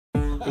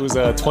It was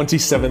a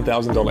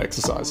 $27,000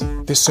 exercise.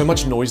 There's so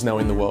much noise now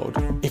in the world.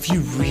 If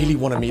you really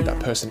want to meet that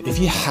person, if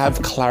you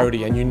have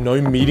clarity and you know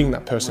meeting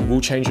that person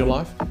will change your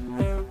life,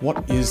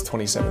 what is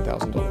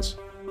 $27,000?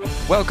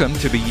 Welcome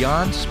to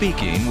Beyond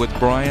Speaking with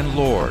Brian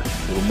Lord.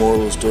 The moral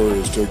of the story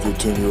is take your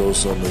 10-year-old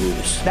son to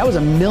Hooters. That was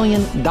over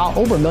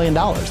 $1 million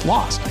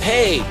lost.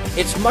 Hey,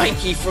 it's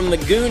Mikey from the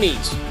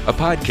Goonies. A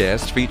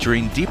podcast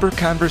featuring deeper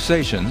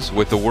conversations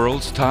with the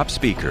world's top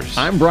speakers.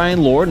 I'm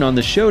Brian Lord, and on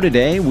the show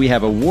today, we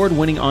have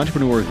award-winning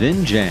entrepreneur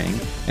Vinh Giang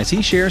as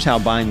he shares how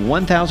buying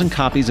 1,000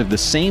 copies of the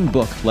same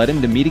book led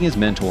him to meeting his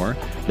mentor,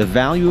 the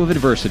value of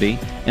adversity,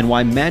 and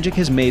why magic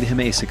has made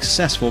him a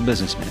successful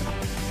businessman.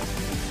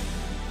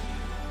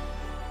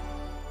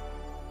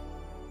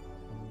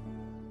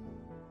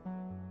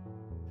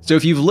 So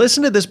if you've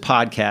listened to this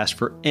podcast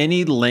for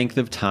any length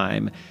of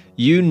time,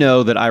 you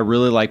know that I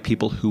really like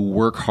people who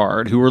work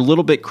hard, who are a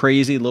little bit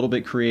crazy, a little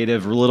bit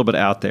creative, a little bit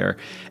out there.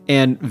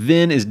 And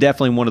Vinh is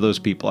definitely one of those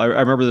people. I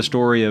remember the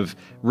story of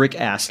Rick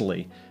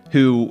Astley,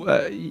 who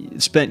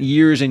spent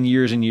years and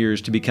years and years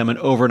to become an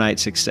overnight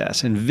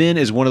success. And Vinh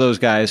is one of those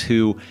guys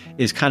who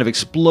is kind of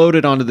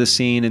exploded onto the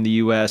scene in the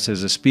U.S.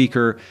 as a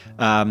speaker,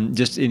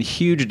 just in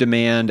huge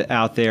demand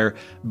out there.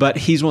 But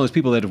he's one of those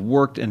people that have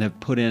worked and have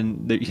put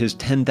in his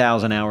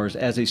 10,000 hours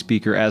as a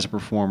speaker, as a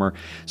performer.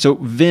 So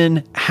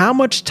Vinh, how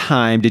much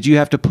time did you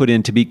have to put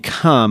in to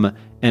become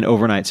an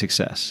overnight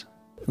success?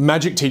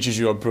 Magic teaches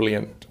you a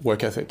brilliant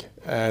work ethic.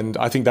 And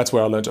I think that's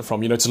where I learned it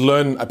from. You know, to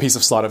learn a piece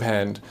of sleight of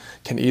hand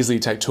can easily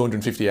take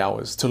 250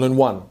 hours to learn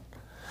one.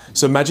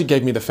 So magic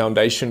gave me the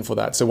foundation for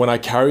that. So when I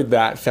carried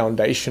that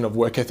foundation of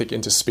work ethic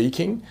into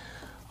speaking,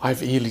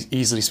 I've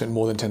easily spent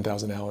more than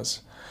 10,000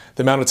 hours.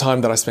 The amount of time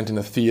that I spent in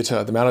the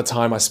theater, the amount of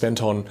time I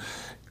spent on,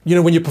 you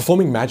know, when you're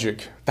performing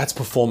magic, that's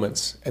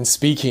performance. And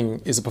speaking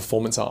is a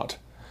performance art.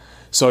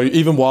 So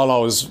even while I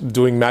was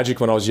doing magic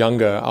when I was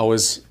younger, I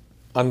was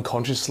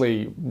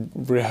unconsciously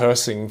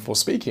rehearsing for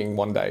speaking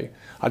one day.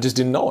 I just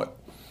didn't know it.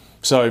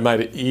 So it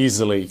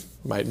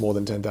made more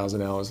than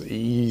 10,000 hours,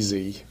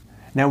 easy.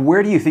 Now,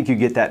 where do you think you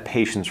get that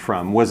patience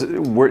from?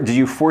 Did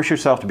you force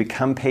yourself to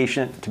become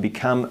patient, to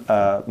become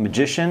a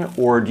magician,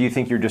 or do you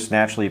think you're just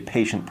naturally a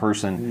patient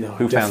person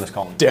who found this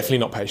calling? Definitely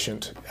not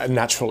patient,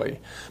 naturally.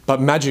 But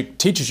magic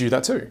teaches you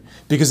that too.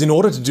 Because in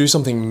order to do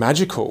something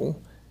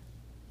magical,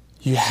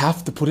 you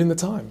have to put in the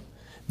time.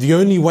 The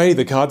only way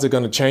the cards are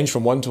going to change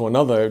from one to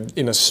another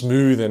in a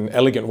smooth and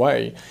elegant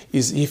way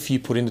is if you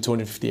put in the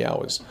 250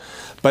 hours.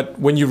 But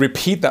when you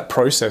repeat that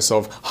process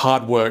of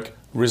hard work,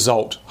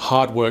 result,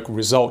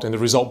 and the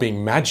result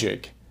being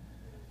magic,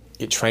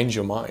 it trains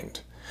your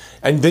mind.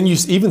 And then you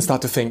even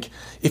start to think,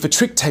 if a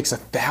trick takes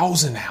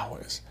 1,000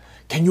 hours,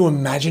 can you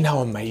imagine how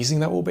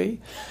amazing that will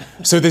be?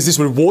 So there's this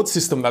reward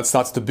system that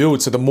starts to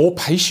build. So the more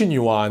patient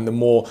you are and the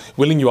more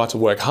willing you are to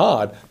work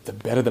hard, the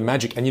better the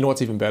magic. And you know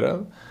what's even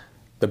better?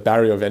 The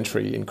barrier of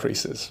entry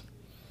increases.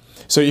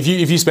 So if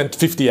you spend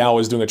 50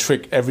 hours doing a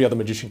trick, every other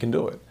magician can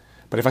do it.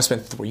 But if I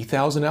spent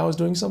 3,000 hours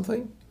doing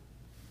something,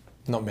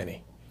 not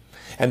many.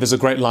 And there's a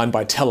great line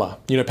by Teller.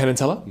 You know Penn and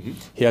Teller? Mm-hmm.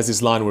 He has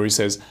this line where he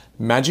says,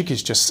 magic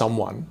is just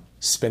someone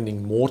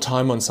spending more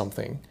time on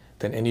something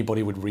than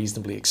anybody would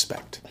reasonably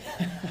expect.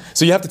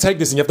 So you have to take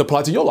this and you have to apply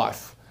it to your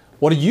life.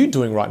 What are you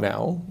doing right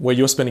now where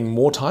you're spending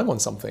more time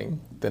on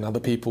something than other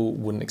people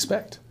wouldn't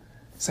expect?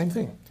 Same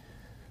thing.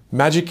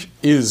 Magic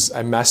is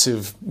a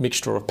massive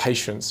mixture of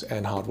patience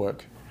and hard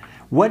work.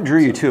 What drew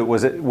you to it?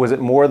 Was it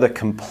more the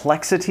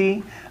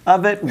complexity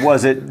of it?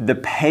 Was it the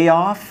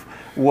payoff?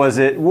 Was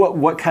it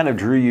what kind of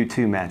drew you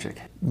to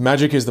magic?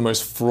 Magic is the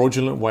most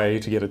fraudulent way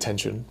to get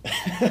attention.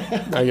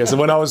 I guess. And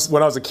when I was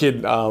a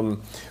kid, I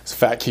was a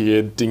fat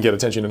kid, didn't get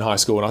attention in high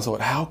school, and I thought,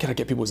 how can I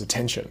get people's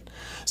attention?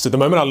 So the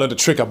moment I learned a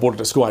trick, I brought it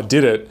to school, I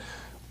did it.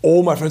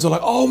 All my friends were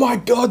like, "Oh my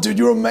God, dude,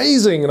 you're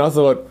amazing!" And I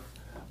thought,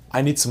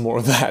 I need some more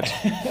of that.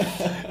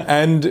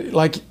 And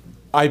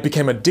I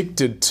became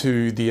addicted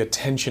to the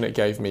attention it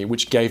gave me,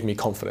 which gave me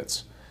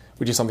confidence,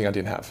 which is something I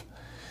didn't have.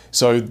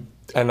 So,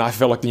 and I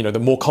felt like, the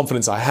more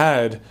confidence I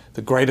had,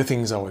 the greater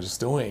things I was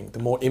doing, the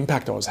more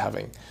impact I was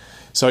having.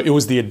 So it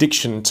was the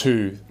addiction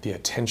to the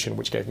attention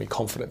which gave me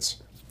confidence.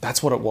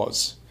 That's what it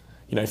was.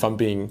 If I'm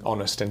being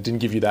honest, and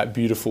didn't give you that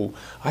beautiful,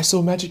 I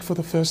saw magic for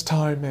the first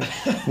time.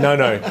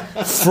 No,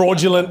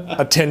 fraudulent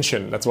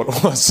attention. That's what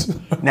it was.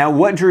 Now,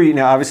 what drew you?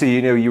 Now, obviously,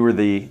 you were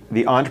the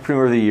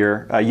entrepreneur of the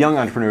year, young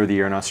entrepreneur of the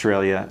year in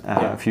Australia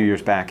a few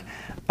years back.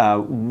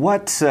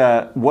 What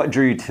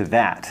drew you to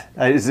that?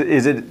 Is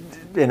it,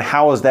 and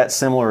how is that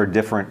similar or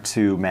different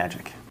to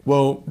magic?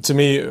 Well, to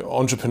me,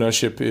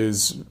 entrepreneurship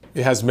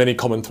it has many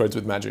common threads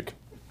with magic.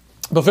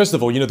 But first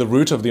of all, the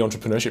root of the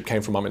entrepreneurship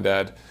came from mum and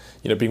dad.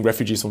 Being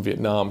refugees from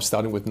Vietnam,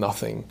 starting with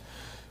nothing,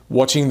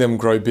 watching them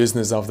grow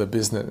business after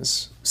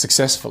business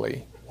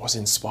successfully was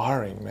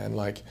inspiring, man.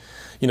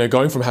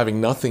 Going from having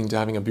nothing to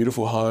having a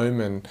beautiful home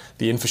and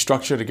the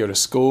infrastructure to go to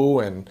school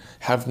and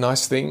have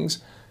nice things.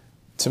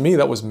 To me,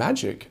 that was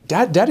magic.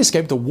 Dad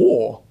escaped a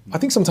war. I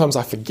think sometimes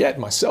I forget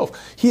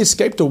myself. He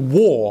escaped a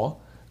war,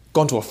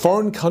 gone to a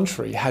foreign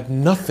country, had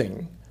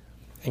nothing,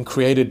 and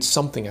created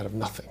something out of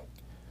nothing.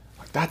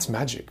 That's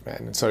magic, man.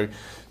 And so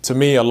to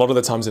me, a lot of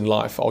the times in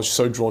life, I was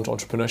so drawn to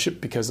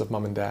entrepreneurship because of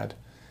mum and dad,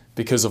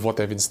 because of what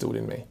they've instilled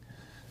in me.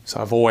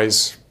 So I've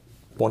always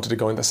wanted to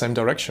go in the same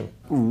direction.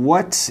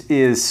 What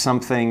is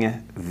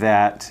something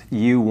that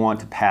you want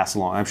to pass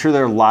along? I'm sure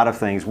there are a lot of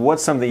things.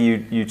 What's something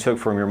you took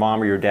from your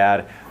mom or your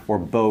dad or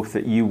both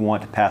that you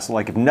want to pass along?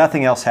 Like if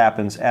nothing else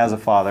happens as a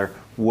father,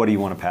 what do you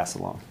want to pass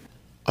along?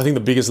 I think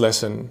the biggest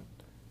lesson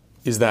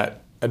is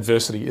that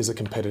adversity is a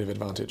competitive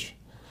advantage.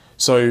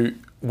 So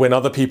when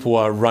other people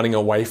are running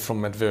away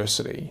from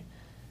adversity,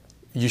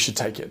 you should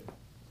take it.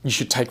 You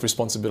should take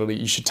responsibility.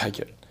 You should take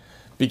it.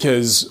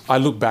 Because I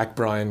look back,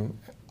 Brian,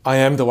 I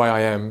am the way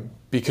I am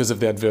because of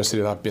the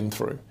adversity that I've been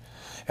through.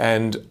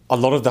 And a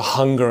lot of the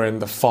hunger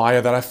and the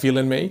fire that I feel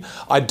in me,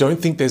 I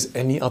don't think there's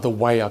any other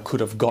way I could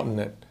have gotten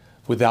it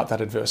without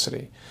that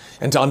adversity.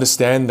 And to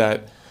understand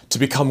that to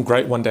become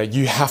great one day,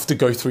 you have to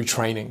go through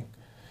training.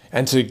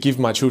 And to give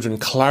my children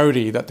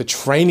clarity that the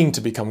training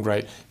to become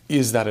great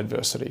is that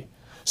adversity.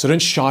 So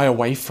don't shy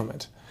away from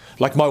it.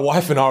 Like my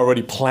wife and I are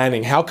already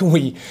planning, how can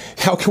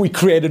we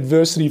create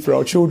adversity for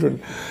our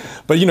children?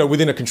 But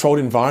within a controlled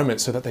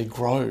environment so that they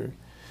grow.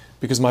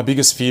 Because my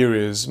biggest fear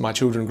is my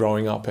children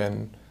growing up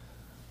and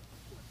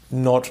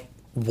not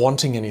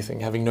wanting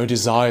anything, having no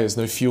desires,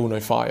 no fuel, no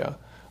fire.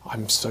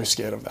 I'm so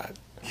scared of that.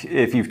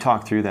 If you've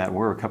talked through that,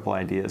 what are a couple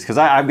ideas? Because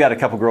I've got a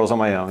couple girls on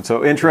my own.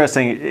 So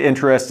interesting.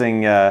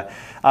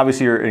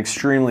 Obviously, you're an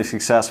extremely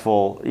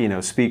successful,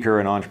 speaker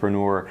and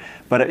entrepreneur.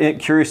 But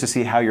curious to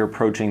see how you're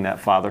approaching that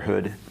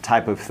fatherhood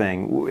type of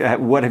thing.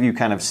 What have you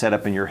kind of set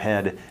up in your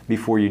head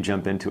before you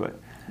jump into it?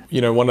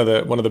 One of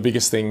the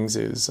biggest things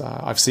is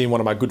I've seen one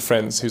of my good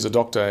friends who's a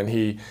doctor, and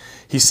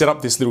he set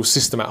up this little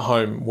system at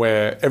home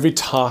where every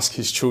task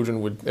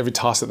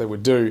that they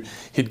would do,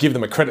 he'd give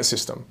them a credit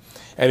system.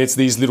 And it's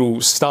these little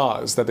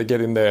stars that they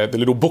get in the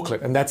little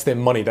booklet, and that's their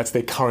money, that's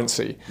their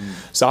currency.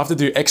 So after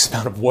they do X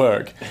amount of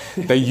work,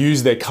 they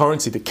use their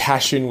currency to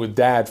cash in with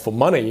dad for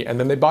money,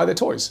 and then they buy their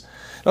toys.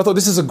 And I thought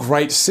this is a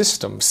great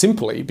system,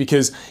 simply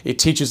because it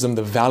teaches them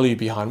the value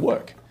behind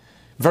work.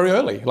 Very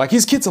early. Like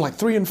his kids are like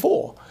 3 and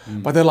 4,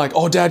 but they're like,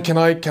 "Oh, Dad, can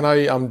I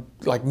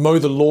like mow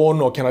the lawn,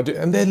 or can I do?"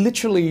 And they're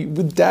literally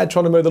with Dad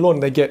trying to mow the lawn,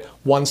 and they get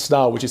 1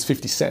 star, which is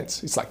 50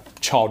 cents. It's like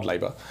child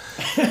labor,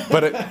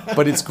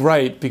 but it's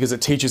great because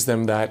it teaches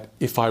them that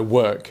if I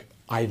work,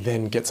 I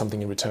then get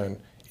something in return.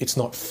 It's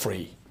not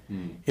free.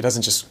 It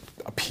doesn't just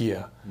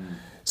appear.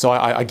 So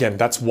again,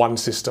 that's one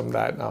system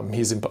that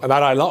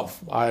that I love.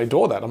 I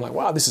adore that. I'm like,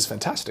 wow, this is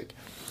fantastic.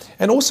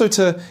 And also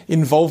to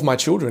involve my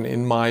children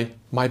in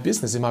my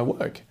business, in my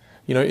work.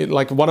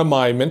 Like one of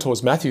my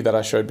mentors, Matthew, that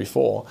I showed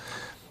before,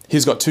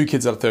 he's got 2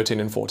 kids that are 13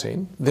 and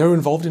 14. They're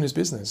involved in his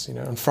business.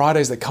 On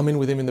Fridays, they come in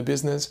with him in the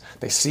business.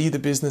 They see the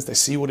business. They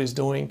see what he's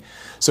doing.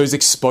 So he's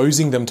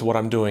exposing them to what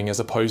I'm doing as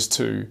opposed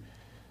to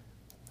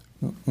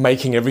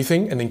making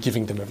everything and then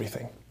giving them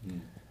everything.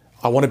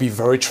 I want to be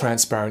very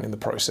transparent in the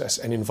process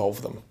and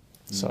involve them.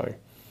 So.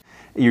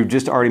 You've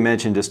just already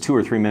mentioned just 2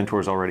 or 3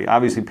 mentors already.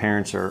 Obviously,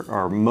 parents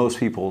are most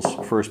people's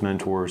first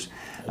mentors.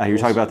 You're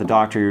talking about the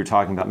doctor, you're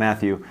talking about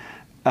Matthew.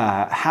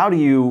 How do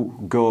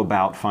you go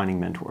about finding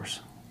mentors?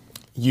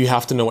 You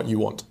have to know what you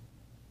want.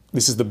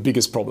 This is the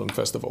biggest problem,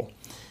 first of all,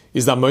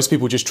 is that most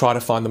people just try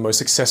to find the most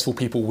successful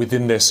people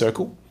within their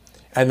circle,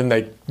 and then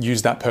they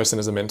use that person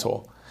as a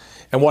mentor.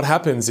 And what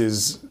happens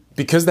is,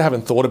 because they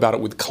haven't thought about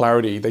it with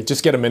clarity, they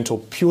just get a mentor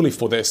purely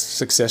for their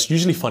success,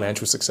 usually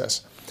financial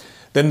success.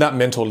 Then that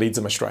mentor leads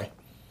them astray,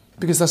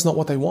 because that's not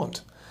what they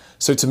want.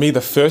 So to me,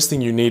 the first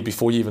thing you need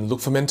before you even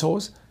look for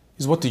mentors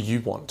is, what do you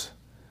want?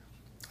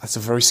 That's a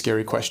very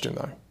scary question,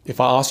 though. If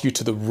I ask you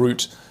to the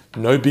root,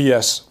 no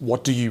BS,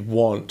 what do you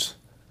want?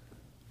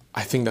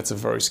 I think that's a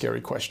very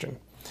scary question.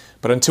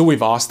 But until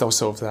we've asked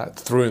ourselves that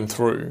through and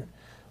through,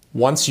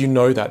 once you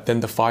know that,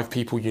 then the 5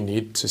 people you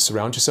need to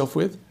surround yourself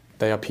with,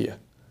 they appear.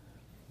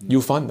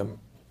 You'll find them.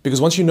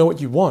 Because once you know what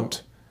you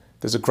want,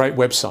 there's a great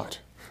website,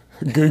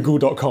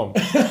 google.com,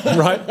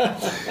 right?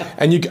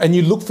 And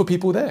you look for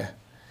people there.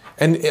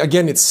 And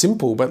again, it's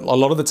simple, but a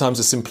lot of the times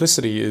the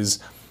simplicity is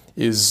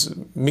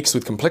mixed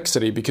with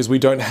complexity because we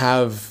don't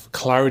have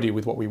clarity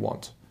with what we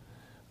want.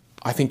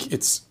 I think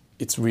it's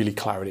really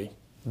clarity.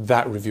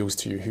 That reveals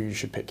to you who you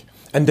should pick.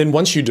 And then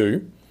once you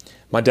do,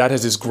 my dad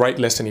has this great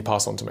lesson he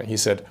passed on to me. He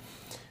said,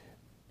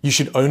 you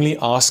should only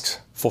ask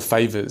for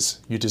favors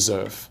you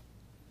deserve.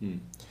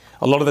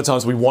 A lot of the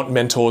times we want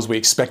mentors, we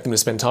expect them to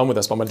spend time with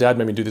us, but my dad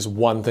made me do this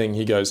one thing.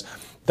 He goes,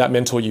 that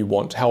mentor you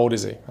want, how old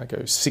is he? I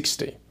go,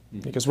 60.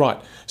 He goes, right.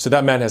 So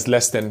that man has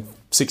less than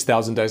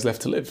 6,000 days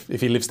left to live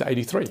if he lives to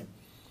 83.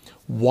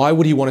 Why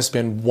would he want to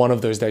spend one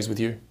of those days with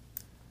you?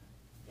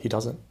 He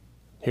doesn't.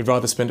 He'd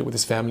rather spend it with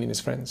his family and his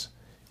friends.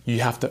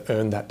 You have to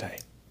earn that day.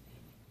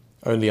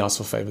 Only ask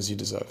for favors you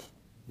deserve.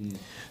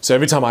 So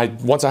every time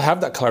once I have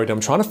that clarity, I'm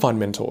trying to find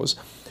mentors.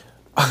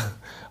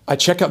 I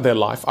check out their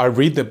life, I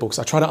read their books,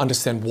 I try to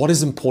understand what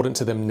is important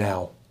to them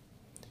now.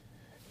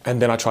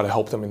 And then I try to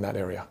help them in that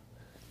area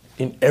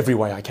in every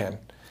way I can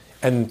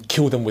and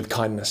kill them with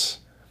kindness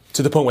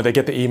to the point where they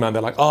get the email and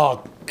they're like,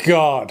 oh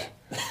God,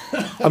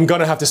 I'm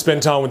going to have to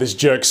spend time with this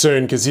jerk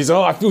soon because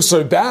I feel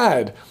so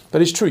bad.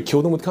 But it's true,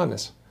 kill them with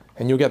kindness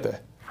and you'll get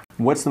there.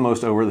 What's the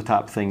most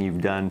over-the-top thing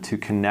you've done to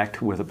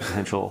connect with a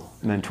potential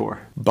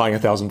mentor? Buying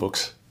 1,000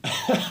 books.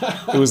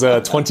 It was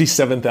a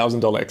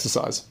 $27,000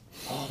 exercise.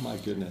 Oh my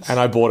goodness. And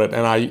I bought it.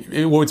 And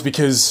it's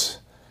because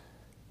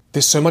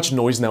there's so much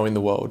noise now in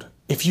the world.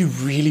 If you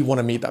really want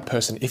to meet that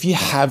person, if you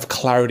have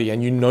clarity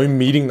and you know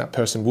meeting that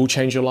person will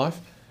change your life,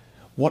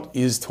 what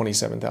is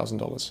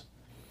 $27,000?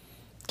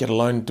 Get a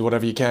loan, do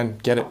whatever you can,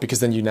 get it, because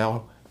then you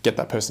now get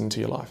that person into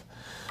your life.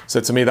 So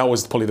to me, that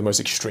was probably the most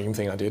extreme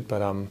thing I did,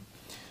 but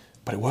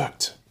it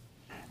worked.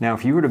 Now,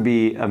 if you were to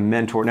be a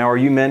mentor, now are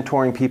you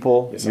mentoring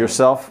people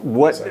yourself?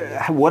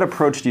 What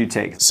approach do you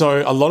take?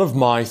 So a lot of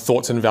my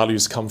thoughts and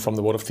values come from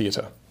the world of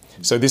theatre.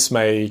 So this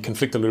may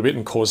conflict a little bit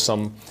and cause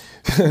some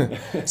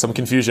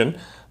confusion,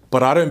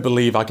 but I don't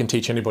believe I can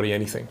teach anybody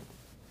anything.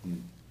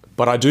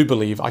 But I do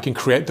believe I can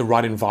create the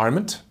right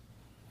environment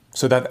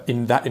so that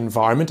in that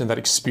environment and that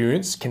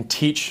experience can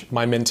teach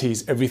my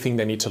mentees everything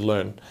they need to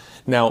learn.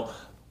 Now,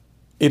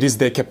 it is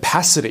their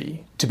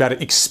capacity to be able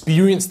to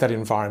experience that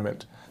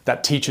environment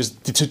that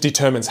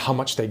determines how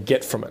much they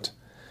get from it,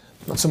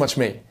 not so much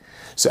me.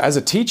 So as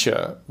a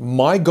teacher,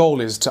 my goal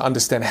is to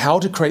understand how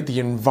to create the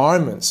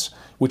environments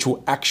which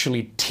will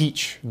actually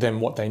teach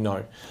them what they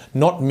know,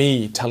 not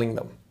me telling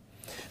them.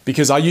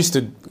 Because I used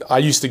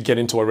to get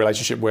into a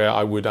relationship where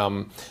I would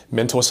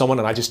mentor someone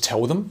and I just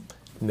tell them,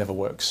 it never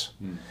works.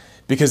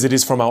 Because it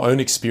is from our own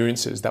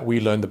experiences that we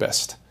learn the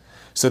best.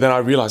 So then I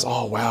realized,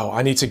 oh wow,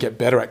 I need to get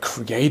better at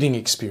creating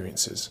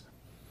experiences.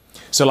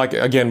 So like,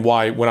 again,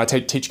 when I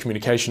teach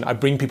communication, I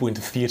bring people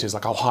into theaters,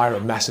 like I'll hire a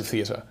massive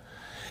theater.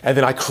 And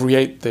then I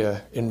create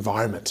the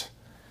environment.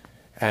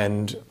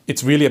 And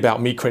it's really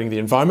about me creating the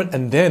environment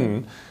and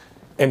then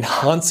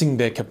enhancing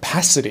their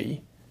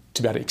capacity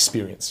to be able to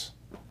experience.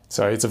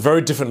 So it's a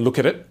very different look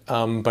at it.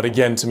 But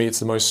again, to me, it's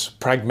the most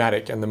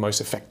pragmatic and the most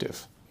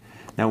effective.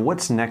 Now,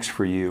 what's next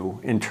for you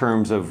in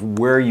terms of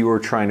where you are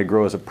trying to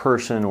grow as a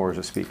person or as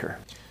a speaker?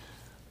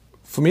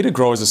 For me to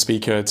grow as a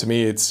speaker, to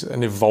me, it's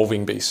an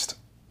evolving beast.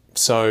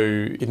 So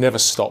it never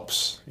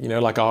stops. You know,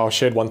 like I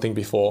shared one thing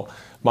before.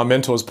 My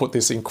mentors put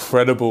this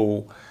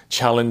incredible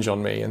challenge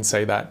on me and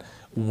say that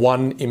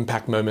 1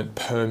 impact moment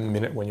per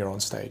minute when you're on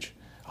stage.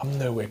 I'm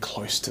nowhere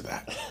close to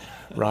that,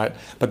 right?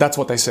 But that's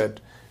what they said.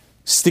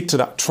 Stick to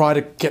that. Try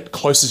to get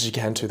close as you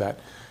can to that.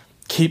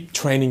 Keep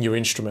training your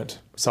instrument.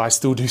 So I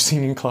still do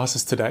singing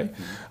classes today.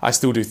 I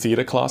still do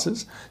theatre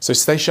classes. So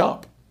stay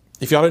sharp.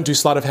 If I don't do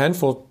sleight of hand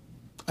for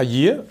a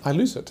year, I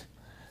lose it.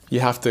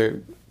 You have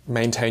to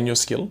maintain your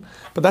skill.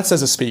 But that's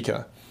as a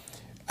speaker.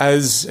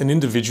 As an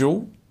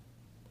individual,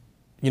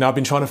 you know, I've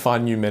been trying to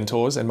find new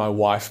mentors and my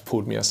wife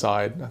pulled me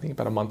aside, I think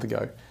about a month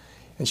ago.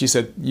 And she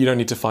said, you don't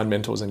need to find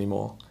mentors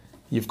anymore.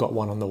 You've got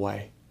one on the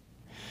way.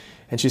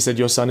 And she said,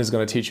 your son is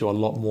going to teach you a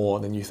lot more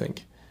than you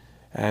think.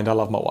 And I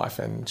love my wife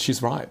and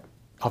she's right.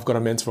 I've got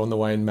a mentor on the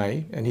way in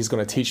May and he's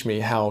going to teach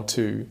me how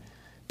to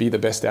be the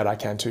best dad I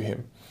can to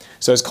him.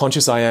 So as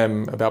conscious I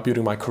am about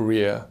building my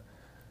career,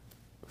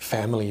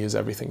 family is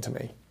everything to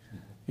me.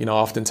 You know, I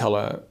often tell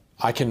her,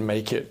 I can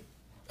make it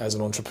as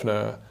an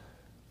entrepreneur,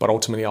 but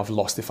ultimately I've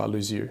lost if I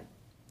lose you.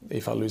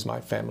 If I lose my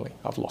family,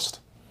 I've lost.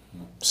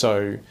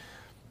 So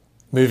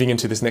moving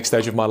into this next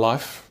stage of my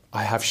life,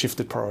 I have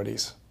shifted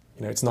priorities.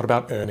 You know, it's not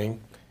about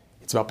earning,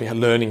 it's about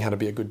learning how to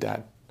be a good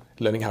dad,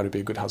 learning how to be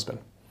a good husband.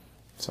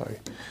 So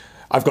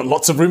I've got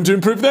lots of room to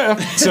improve there.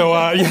 So,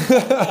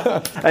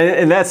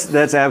 and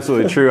that's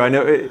absolutely true. I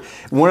know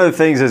one of the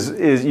things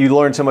is you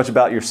learn so much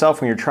about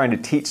yourself when you're trying to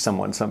teach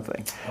someone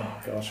something.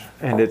 Oh gosh.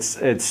 And it's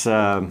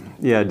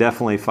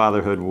definitely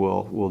fatherhood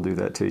will do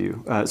that to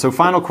you. So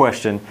final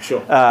question.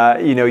 Sure.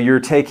 You know, you're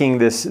taking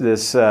this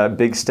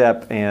big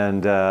step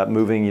and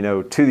moving, you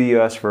know, to the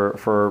U.S.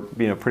 for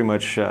you know pretty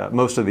much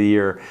most of the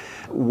year.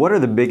 What are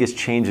the biggest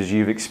changes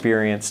you've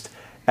experienced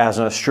as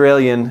an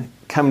Australian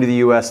coming to the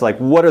U.S.? Like,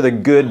 what are the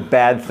good,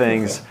 bad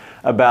things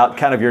about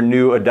kind of your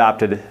new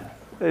adopted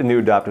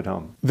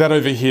home? That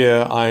over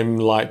here, I'm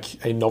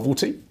like a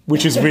novelty,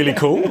 which is really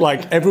cool.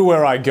 Like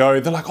everywhere I go,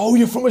 they're like, "Oh,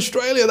 you're from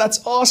Australia?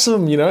 That's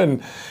awesome!" You know,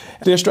 and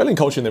the Australian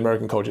culture and the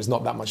American culture is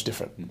not that much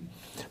different.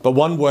 But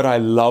one word I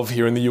love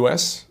here in the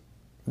U.S.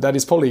 that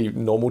is probably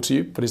normal to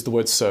you, but is the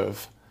word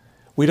serve.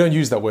 We don't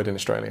use that word in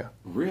Australia.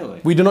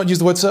 Really? We do not use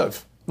the word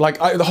serve. Like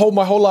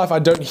my whole life, I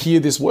don't hear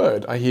this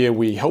word. I hear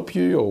we help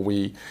you or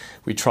we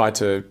try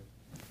to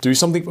do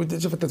something. But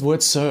the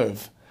word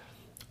serve,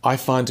 I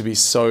find to be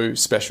so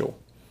special.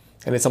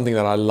 And it's something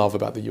that I love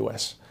about the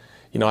US.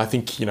 You know, I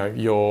think, you know,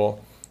 your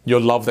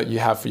love that you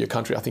have for your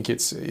country, I think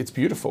it's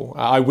beautiful.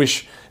 I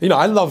wish, you know,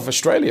 I love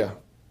Australia,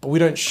 but we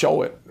don't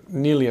show it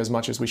nearly as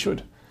much as we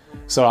should.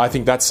 So I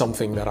think that's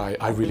something that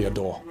I really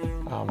adore,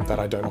 that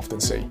I don't often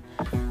see.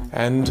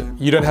 And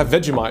you don't have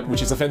Vegemite,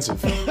 which is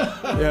offensive.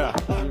 Yeah.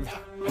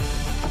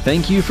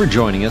 Thank you for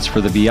joining us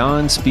for the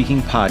Beyond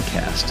Speaking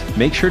podcast.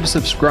 Make sure to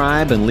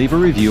subscribe and leave a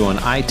review on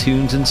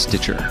iTunes and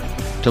Stitcher.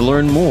 To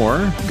learn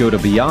more, go to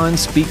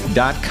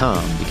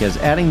beyondspeak.com because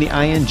adding the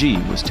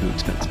ing was too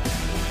expensive.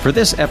 For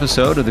this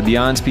episode of the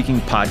Beyond Speaking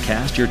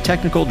podcast, your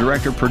technical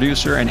director,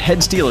 producer, and head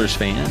Steelers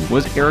fan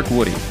was Eric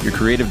Woody. Your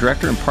creative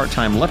director and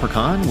part-time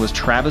leprechaun was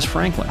Travis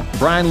Franklin.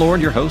 Brian Lord,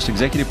 your host,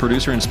 executive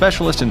producer, and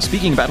specialist in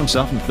speaking about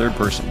himself in third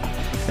person.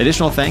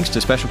 Additional thanks to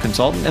special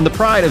consultant and the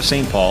pride of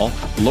St. Paul,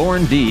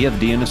 Lauren D. of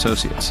D &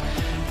 Associates.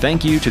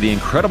 Thank you to the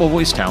incredible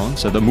voice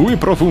talents of the Muy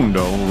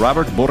Profundo,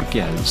 Robert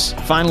Borges.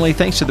 Finally,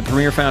 thanks to the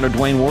Premier founder,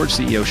 Dwayne Ward,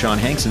 CEO Sean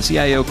Hanks, and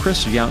CIO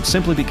Chris Yount,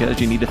 simply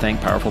because you need to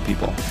thank powerful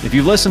people. If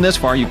you've listened this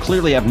far, you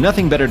clearly have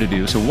nothing better to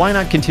do, so why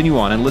not continue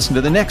on and listen to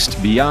the next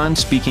Beyond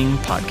Speaking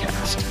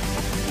podcast?